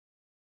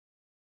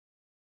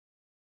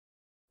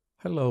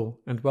Hello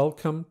and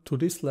welcome to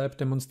this lab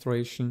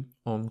demonstration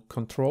on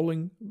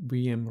controlling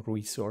VM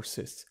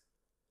resources.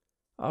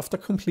 After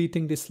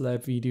completing this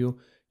lab video,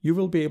 you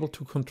will be able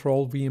to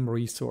control VM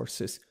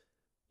resources.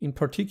 In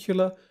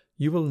particular,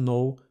 you will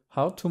know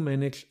how to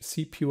manage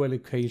CPU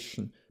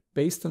allocation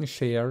based on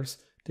shares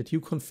that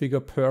you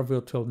configure per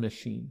virtual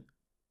machine.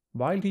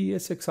 While the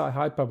ESXi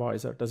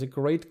hypervisor does a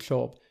great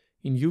job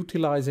in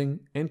utilizing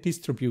and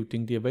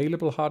distributing the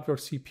available hardware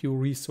CPU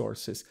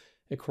resources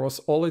across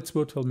all its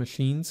virtual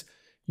machines,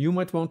 you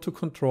might want to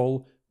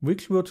control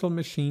which virtual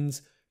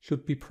machines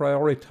should be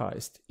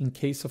prioritized in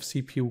case of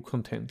CPU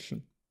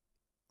contention.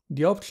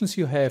 The options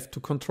you have to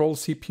control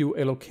CPU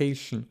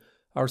allocation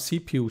are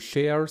CPU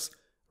shares,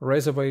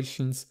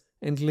 reservations,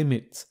 and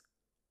limits.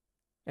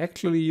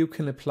 Actually, you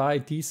can apply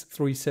these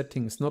three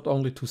settings not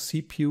only to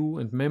CPU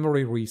and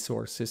memory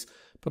resources,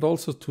 but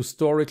also to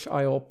storage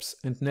IOPS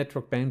and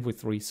network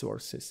bandwidth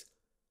resources.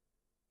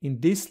 In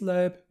this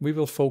lab, we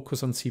will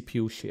focus on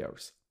CPU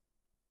shares.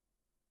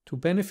 To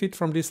benefit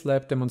from this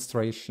lab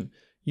demonstration,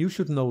 you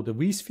should know the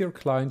vSphere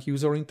client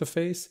user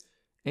interface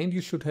and you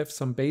should have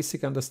some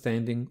basic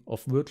understanding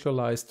of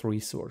virtualized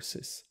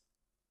resources.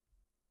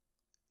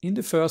 In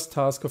the first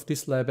task of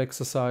this lab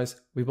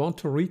exercise, we want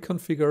to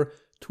reconfigure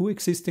two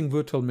existing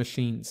virtual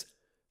machines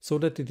so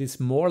that it is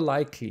more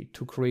likely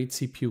to create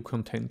CPU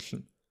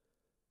contention.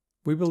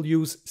 We will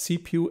use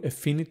CPU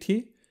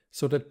affinity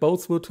so that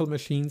both virtual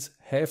machines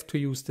have to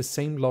use the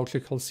same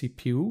logical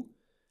CPU,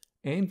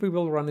 and we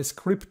will run a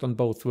script on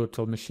both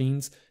virtual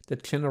machines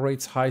that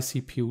generates high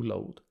CPU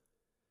load.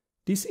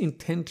 This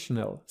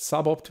intentional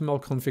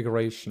suboptimal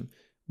configuration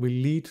will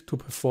lead to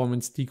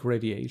performance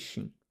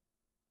degradation.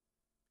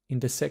 In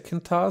the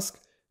second task,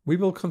 we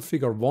will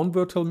configure one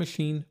virtual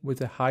machine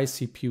with a high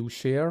CPU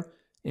share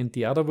and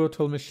the other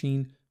virtual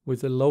machine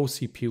with a low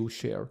CPU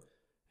share,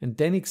 and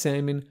then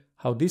examine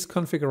how this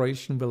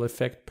configuration will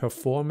affect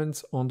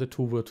performance on the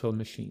two virtual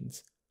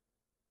machines.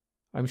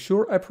 I'm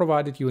sure I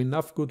provided you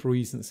enough good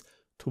reasons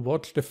to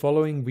watch the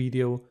following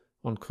video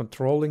on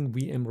controlling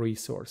VM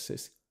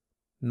resources.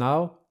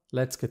 Now,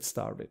 let's get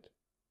started.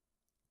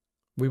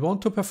 We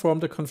want to perform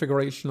the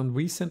configuration on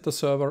vCenter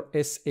server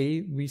SA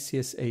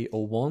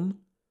VCSA01,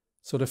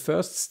 so the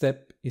first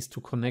step is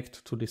to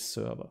connect to this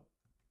server.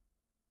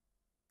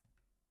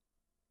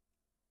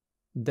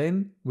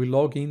 Then we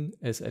log in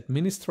as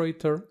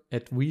administrator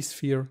at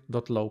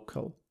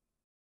vSphere.local.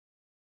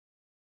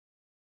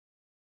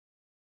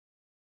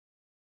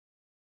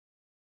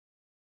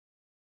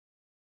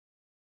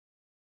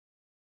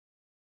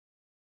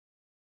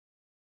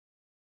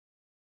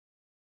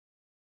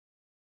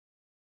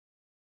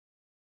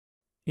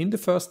 In the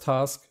first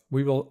task,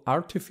 we will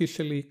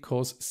artificially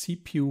cause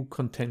CPU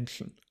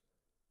contention.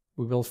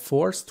 We will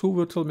force two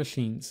virtual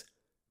machines,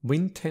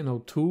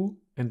 Win1002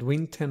 and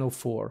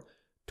Win1004,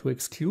 to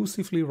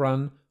exclusively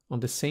run on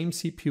the same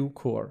CPU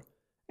core,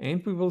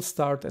 and we will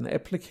start an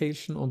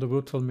application on the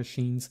virtual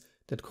machines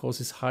that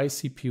causes high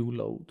CPU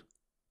load.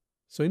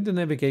 So in the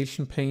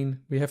navigation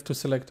pane, we have to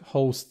select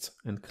hosts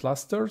and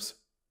clusters.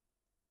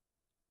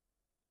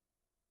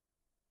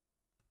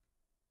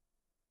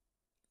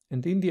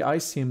 And in the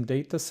ICM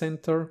data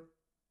center,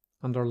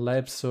 under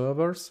lab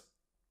servers,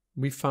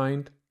 we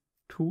find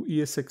two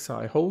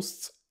ESXi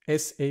hosts,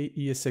 SA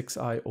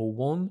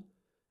ESXi01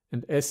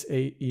 and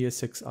SA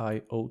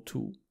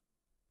ESXi02.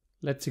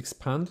 Let's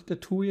expand the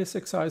two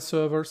ESXi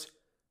servers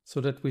so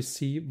that we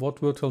see what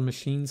virtual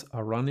machines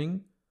are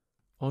running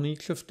on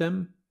each of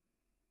them.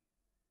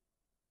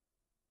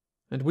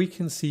 And we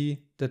can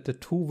see that the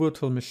two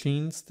virtual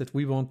machines that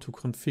we want to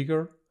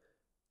configure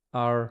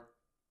are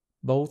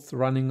both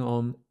running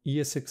on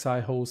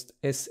ESXi host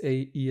SA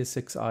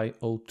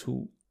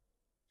ESXi02.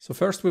 So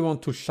first we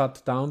want to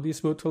shut down these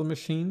virtual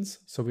machines.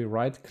 So we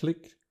right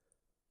click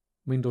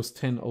Windows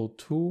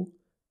 10.02,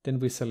 then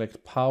we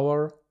select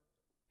power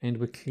and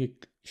we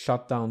click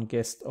shut down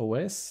guest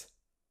OS.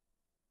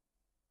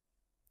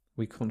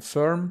 We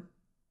confirm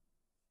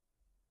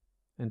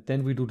and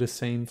then we do the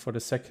same for the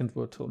second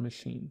virtual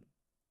machine.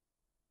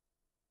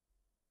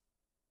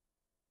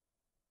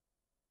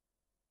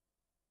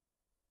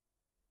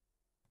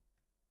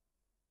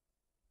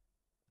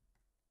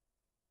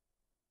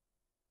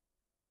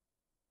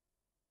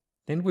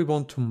 Then we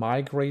want to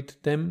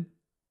migrate them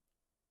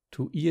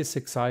to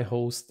ESXi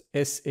host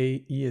SA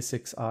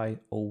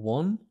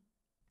ESXi01.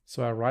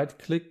 So I right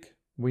click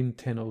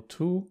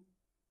Win1002,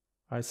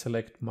 I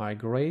select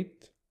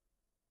migrate.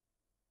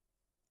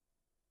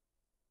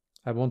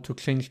 I want to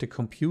change the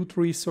compute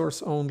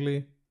resource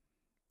only,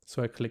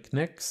 so I click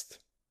next.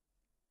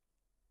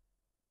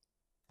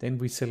 Then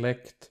we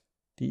select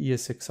the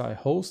ESXi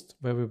host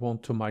where we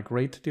want to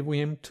migrate the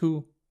VM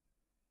to.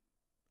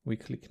 We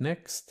click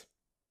next.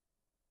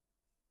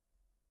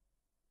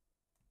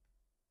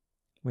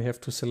 We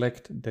have to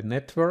select the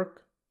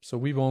network. So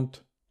we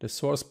want the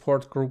source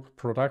port group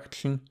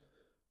production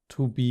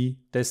to be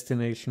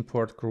destination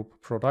port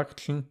group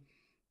production.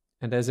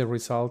 And as a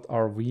result,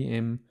 our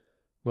VM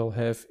will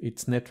have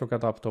its network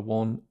adapter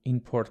 1 in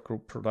port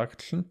group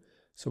production.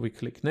 So we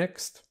click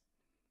next.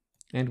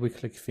 and we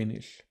click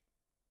Finish.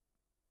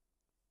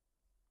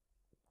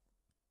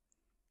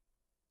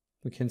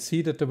 We can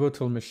see that the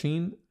virtual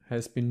machine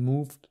has been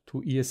moved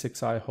to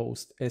ESXi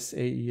host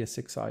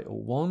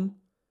SA-ESXi01.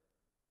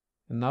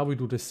 And now we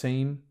do the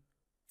same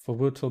for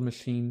virtual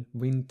machine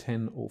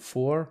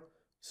Win1004.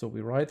 So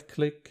we right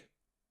click,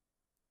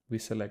 we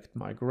select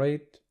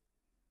Migrate.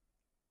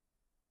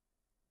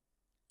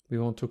 We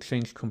want to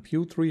change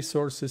compute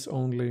resources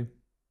only.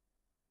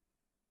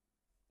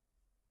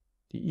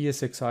 The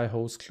ESXi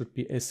host should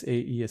be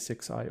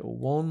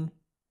SA-ESXi01.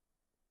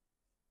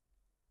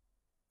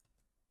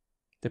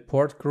 The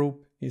port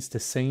group is the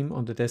same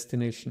on the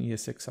destination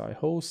ESXi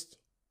host.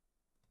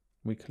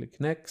 We click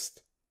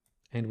Next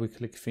and we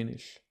click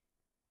Finish.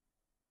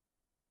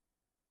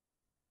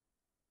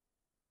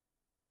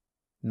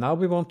 Now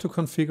we want to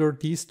configure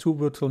these two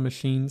virtual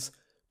machines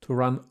to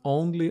run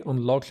only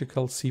on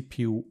logical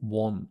CPU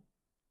 1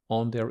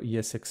 on their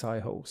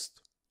ESXi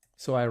host.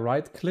 So I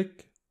right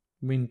click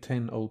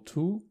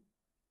Win1002.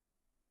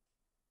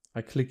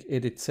 I click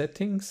Edit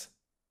Settings.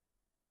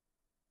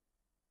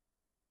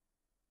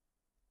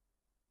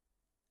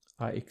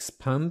 I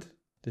expand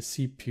the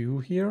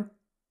CPU here,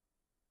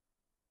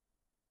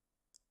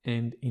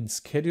 and in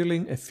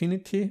Scheduling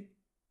Affinity,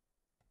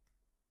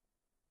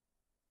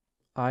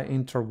 I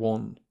enter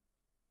 1.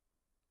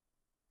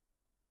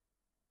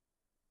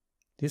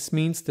 This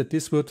means that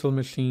this virtual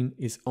machine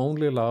is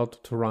only allowed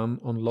to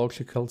run on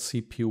logical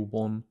CPU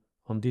 1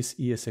 on this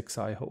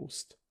ESXi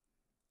host.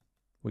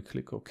 We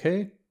click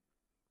OK.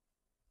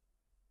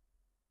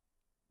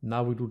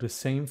 Now we do the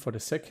same for the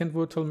second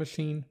virtual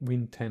machine,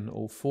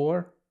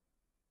 Win1004.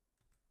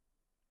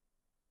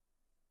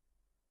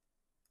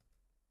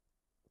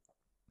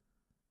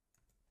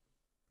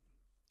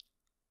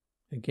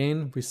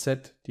 Again, we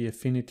set the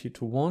affinity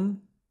to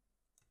 1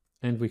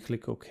 and we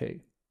click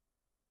OK.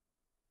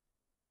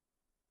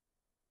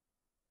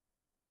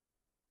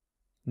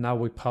 Now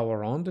we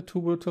power on the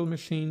two virtual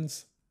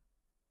machines.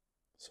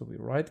 So we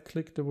right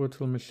click the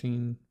virtual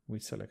machine, we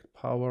select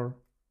Power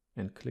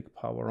and click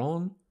Power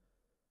On.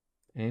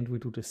 And we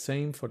do the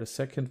same for the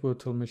second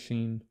virtual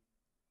machine.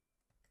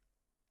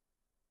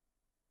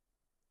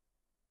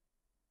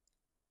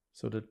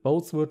 So that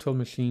both virtual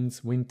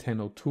machines,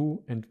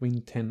 Win1002 and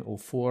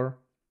Win1004,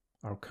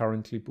 are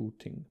currently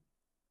booting.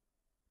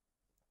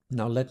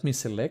 Now let me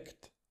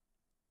select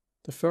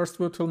the first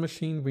virtual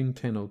machine,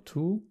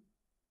 Win1002.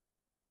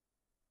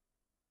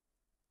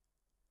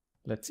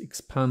 Let's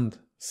expand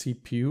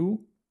CPU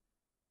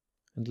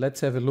and let's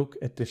have a look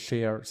at the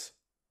shares.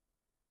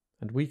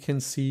 And we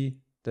can see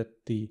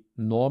that the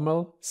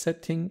normal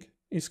setting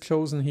is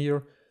chosen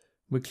here,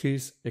 which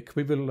is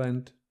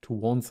equivalent to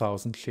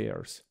 1000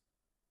 shares.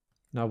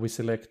 Now we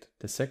select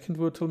the second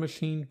virtual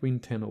machine,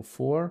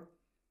 Win1004,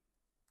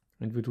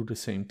 and we do the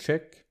same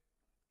check.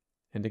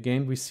 And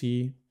again, we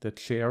see that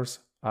shares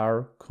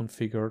are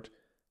configured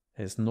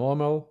as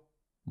normal,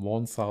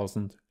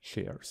 1000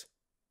 shares.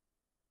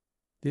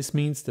 This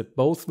means that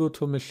both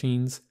virtual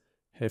machines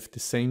have the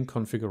same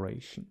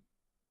configuration.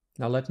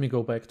 Now let me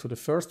go back to the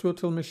first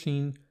virtual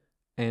machine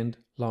and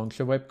launch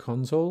a web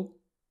console.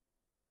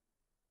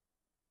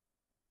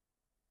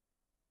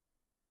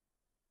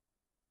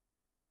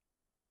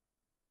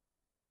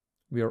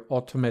 We are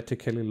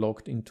automatically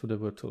logged into the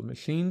virtual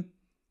machine.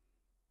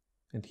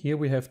 And here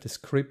we have the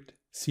script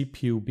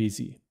CPU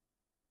busy.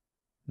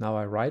 Now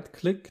I right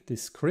click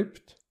this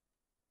script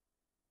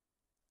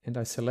and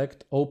I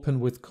select Open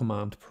with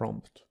Command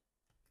Prompt.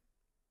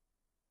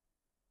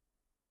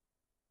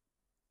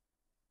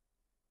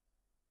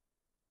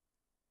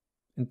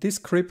 And this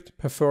script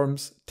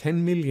performs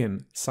 10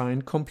 million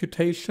sign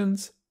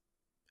computations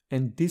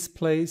and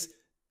displays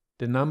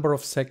the number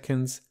of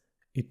seconds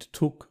it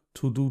took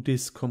to do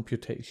this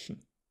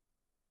computation.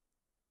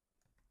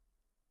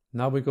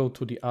 Now we go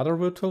to the other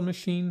virtual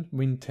machine,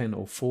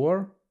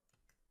 Win1004.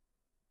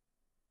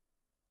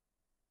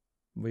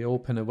 We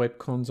open a web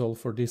console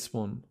for this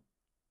one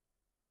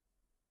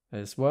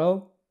as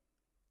well.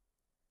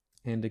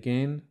 And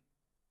again,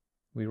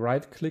 we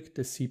right click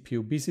the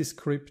CPU busy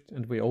script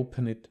and we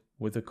open it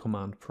with a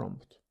command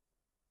prompt.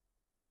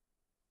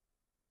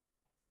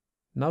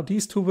 Now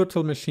these two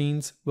virtual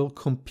machines will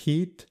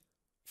compete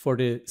for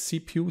the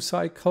CPU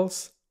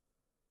cycles.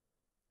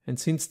 And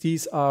since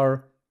these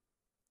are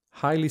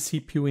highly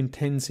CPU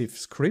intensive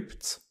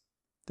scripts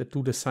that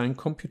do the sign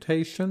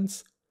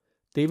computations,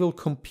 they will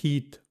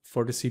compete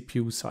for the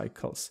CPU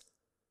cycles.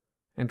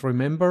 And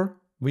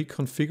remember, we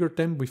configured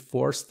them, we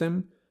forced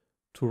them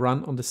to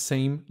run on the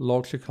same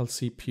logical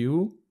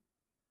CPU.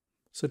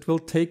 So it will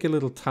take a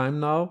little time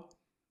now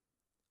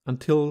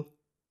until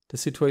the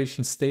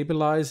situation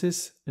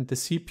stabilizes and the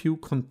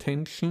CPU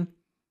contention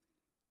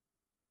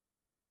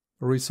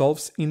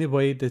resolves in a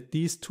way that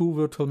these two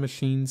virtual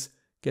machines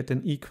get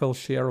an equal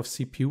share of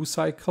CPU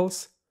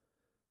cycles.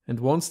 And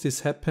once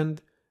this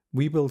happened,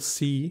 we will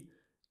see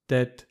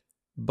that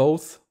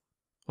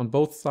on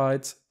both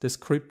sides, the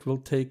script will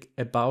take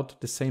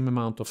about the same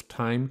amount of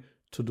time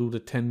to do the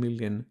 10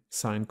 million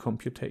sign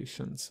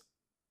computations.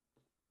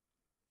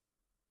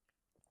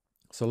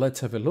 So let's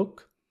have a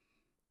look.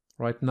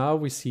 Right now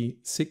we see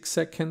 6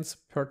 seconds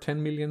per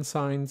 10 million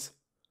signs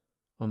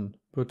on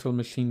virtual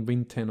machine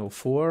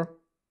Win1004.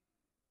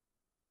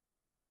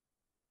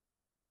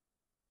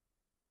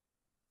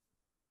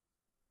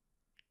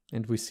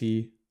 And we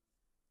see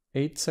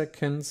 8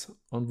 seconds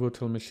on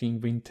virtual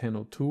machine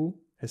Win1002.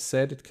 As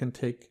said, it can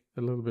take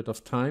a little bit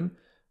of time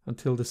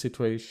until the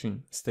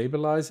situation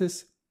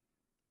stabilizes.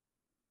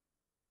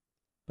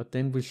 But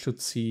then we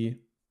should see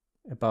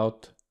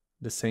about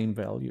the same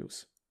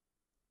values.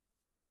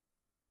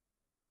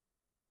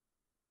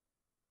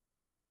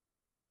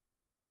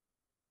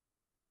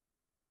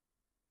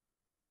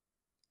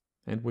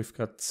 And we've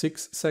got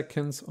 6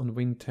 seconds on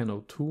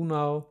Win1002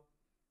 now.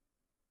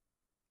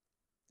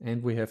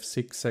 And we have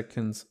 6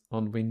 seconds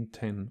on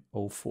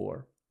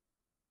Win1004.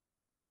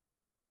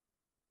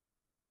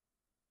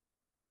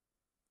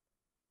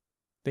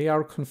 They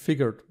are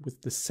configured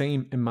with the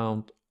same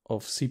amount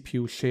of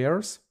CPU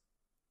shares,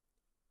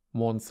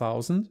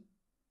 1000.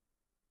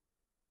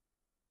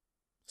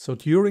 So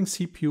during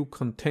CPU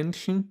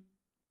contention,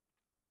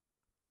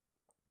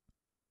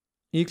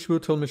 each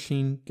virtual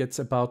machine gets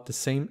about the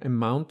same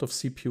amount of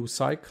CPU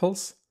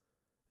cycles,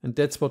 and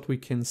that's what we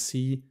can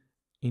see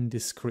in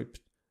this script.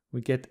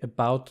 We get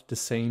about the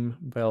same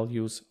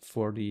values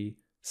for the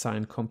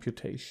sign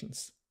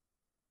computations.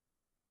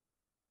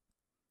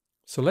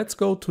 So let's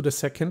go to the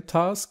second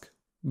task,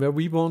 where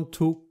we want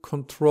to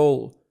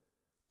control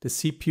the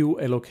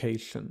CPU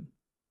allocation.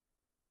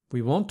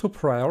 We want to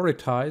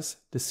prioritize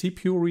the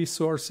CPU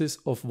resources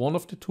of one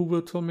of the two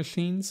virtual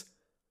machines.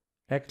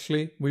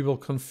 Actually, we will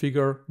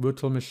configure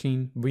virtual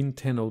machine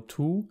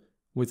Win1002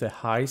 with a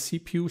high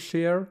CPU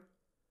share,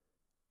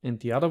 and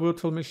the other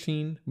virtual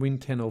machine,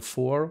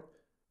 Win1004,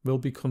 will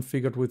be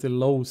configured with a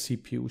low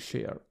CPU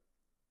share.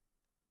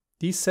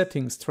 These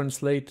settings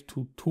translate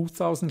to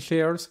 2000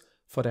 shares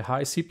for the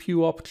high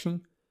CPU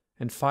option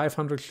and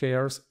 500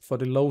 shares for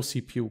the low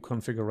CPU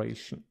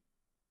configuration.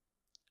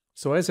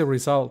 So as a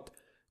result,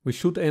 we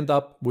should end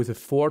up with a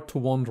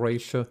 4:1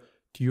 ratio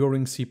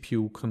during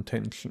CPU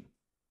contention.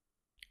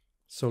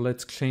 So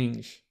let's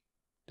change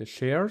the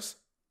shares.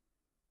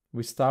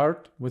 We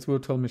start with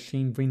virtual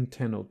machine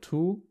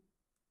Win1002.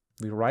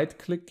 We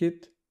right-click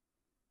it.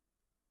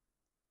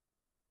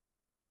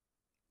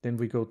 Then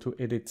we go to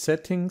Edit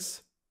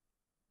Settings.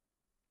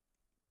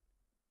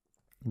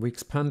 We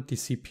expand the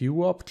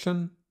CPU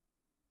option.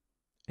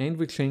 And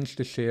we change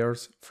the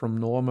shares from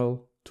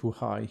normal to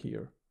high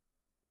here.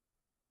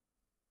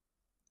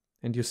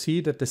 And you see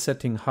that the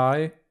setting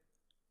high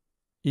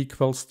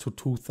equals to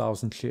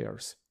 2000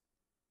 shares.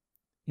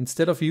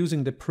 Instead of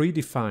using the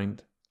predefined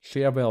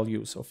share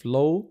values of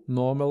low,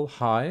 normal,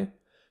 high,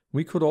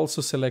 we could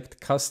also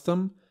select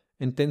custom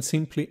and then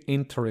simply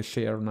enter a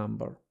share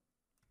number.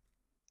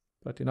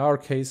 But in our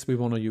case, we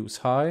want to use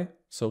high,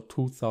 so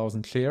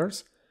 2000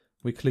 shares.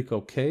 We click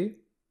OK.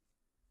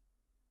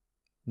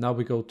 Now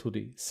we go to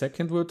the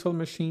second virtual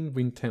machine,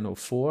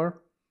 Win1004.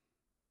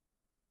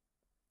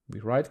 We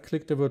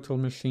right-click the virtual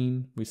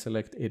machine, we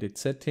select Edit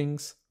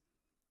Settings,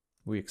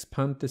 we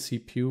expand the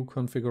CPU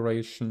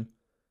configuration,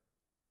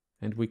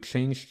 and we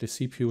change the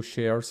CPU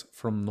shares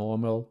from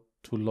normal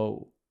to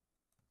low.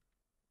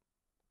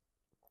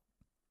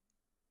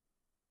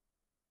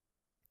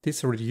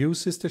 This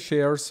reduces the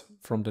shares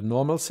from the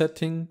normal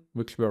setting,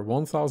 which were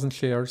 1000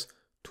 shares,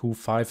 to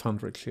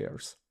 500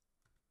 shares.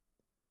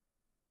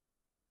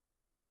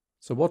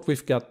 So what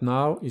we've got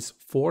now is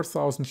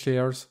 4000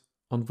 shares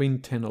on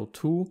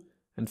Win1002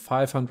 and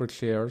 500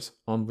 shares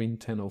on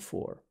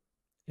Win1004.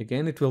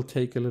 Again, it will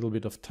take a little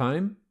bit of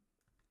time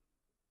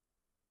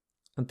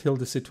until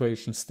the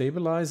situation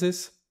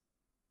stabilizes.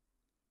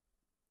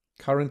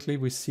 Currently,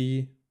 we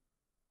see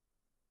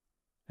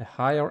a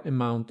higher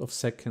amount of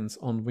seconds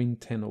on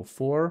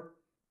Win1004.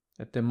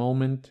 At the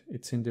moment,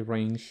 it's in the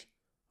range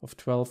of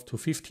 12 to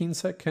 15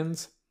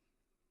 seconds.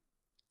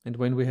 And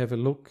when we have a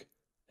look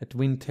at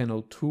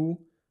Win1002,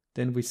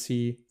 then we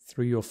see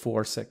 3 or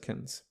 4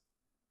 seconds.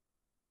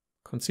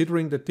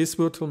 Considering that this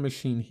virtual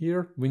machine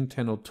here,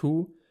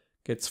 Win1002,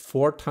 gets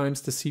 4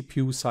 times the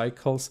CPU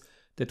cycles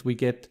that we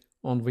get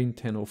on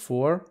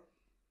Win1004,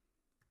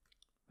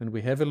 when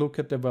we have a look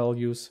at the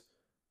values,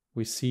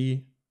 we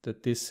see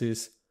that this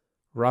is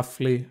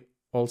roughly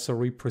also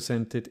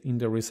represented in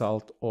the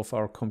result of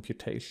our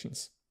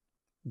computations.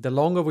 The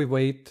longer we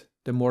wait,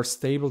 the more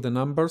stable the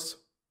numbers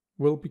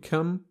will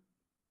become.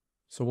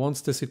 So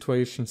once the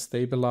situation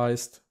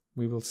stabilized,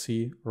 we will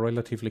see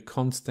relatively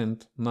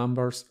constant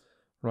numbers.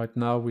 Right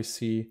now we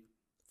see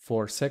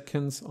 4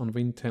 seconds on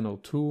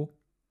Win1002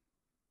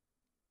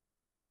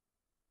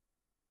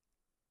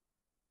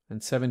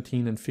 and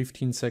 17 and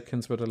 15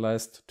 seconds were the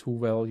last two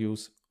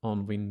values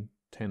on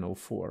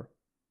Win1004.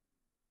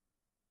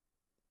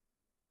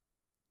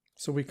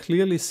 So we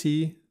clearly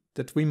see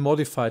that we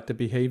modified the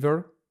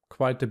behavior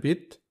quite a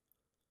bit.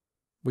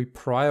 We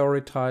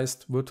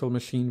prioritized virtual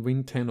machine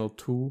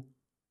Win1002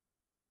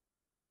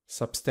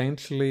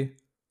 substantially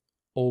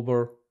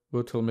over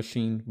virtual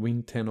machine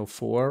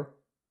Win1004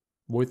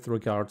 with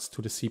regards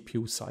to the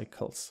CPU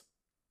cycles.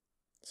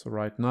 So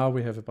right now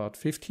we have about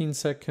 15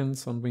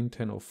 seconds on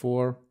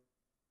Win1004,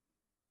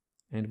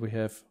 and we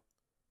have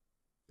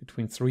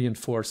between 3 and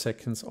 4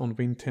 seconds on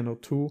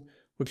Win1002,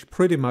 which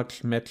pretty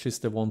much matches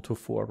the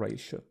 1:4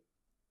 ratio.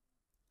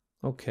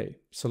 Okay,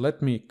 so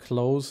let me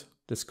close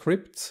the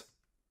scripts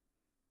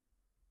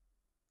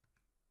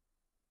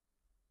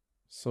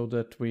so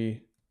that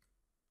we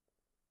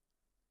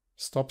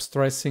stop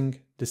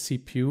stressing the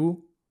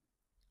CPU.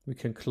 We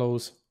can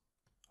close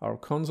our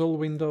console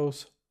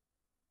windows.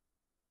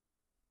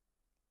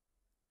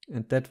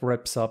 And that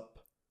wraps up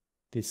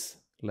this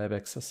lab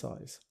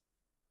exercise.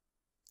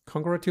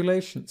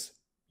 Congratulations!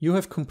 You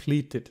have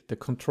completed the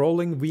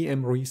Controlling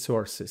VM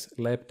Resources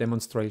lab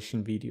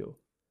demonstration video.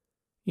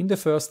 In the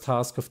first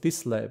task of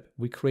this lab,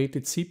 we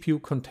created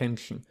CPU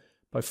contention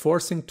by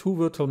forcing two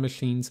virtual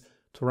machines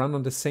to run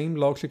on the same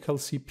logical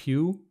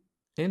CPU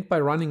and by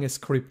running a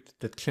script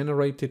that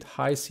generated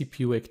high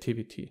CPU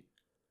activity.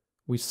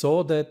 We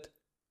saw that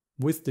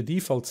with the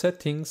default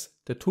settings,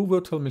 the two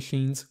virtual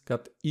machines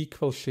got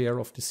equal share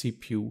of the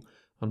CPU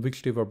on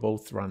which they were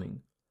both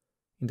running.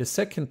 In the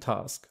second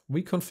task,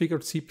 we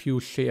configured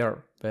CPU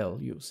share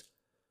values,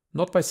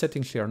 not by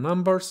setting share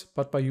numbers,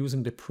 but by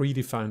using the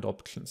predefined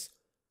options.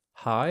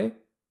 High,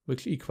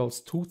 which equals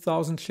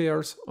 2000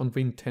 shares on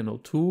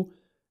Win1002,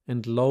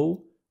 and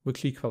low,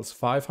 which equals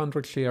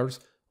 500 shares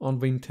on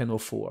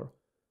Win1004.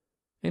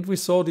 And we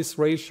saw this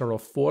ratio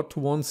of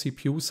 4:1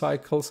 CPU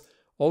cycles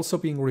also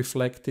being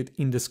reflected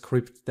in the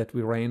script that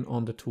we ran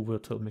on the two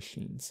virtual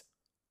machines.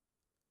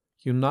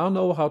 You now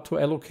know how to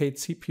allocate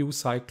CPU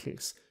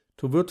cycles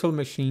to virtual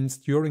machines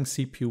during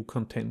CPU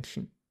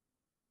contention.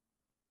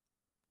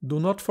 Do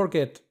not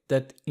forget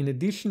that in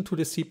addition to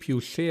the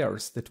CPU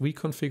shares that we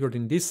configured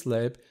in this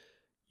lab,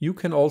 you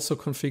can also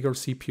configure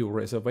CPU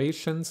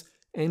reservations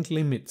and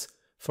limits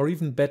for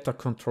even better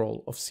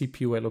control of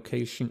CPU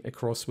allocation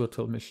across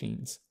virtual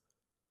machines.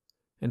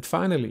 And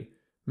finally,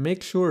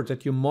 make sure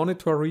that you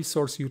monitor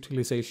resource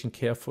utilization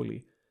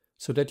carefully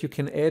so that you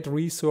can add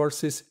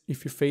resources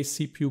if you face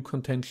CPU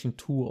contention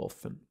too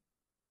often.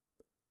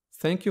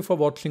 Thank you for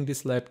watching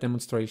this lab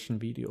demonstration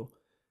video.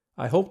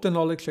 I hope the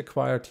knowledge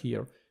acquired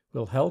here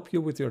will help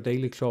you with your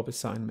daily job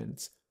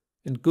assignments,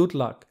 and good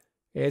luck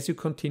as you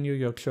continue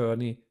your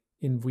journey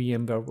in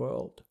VMware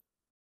world.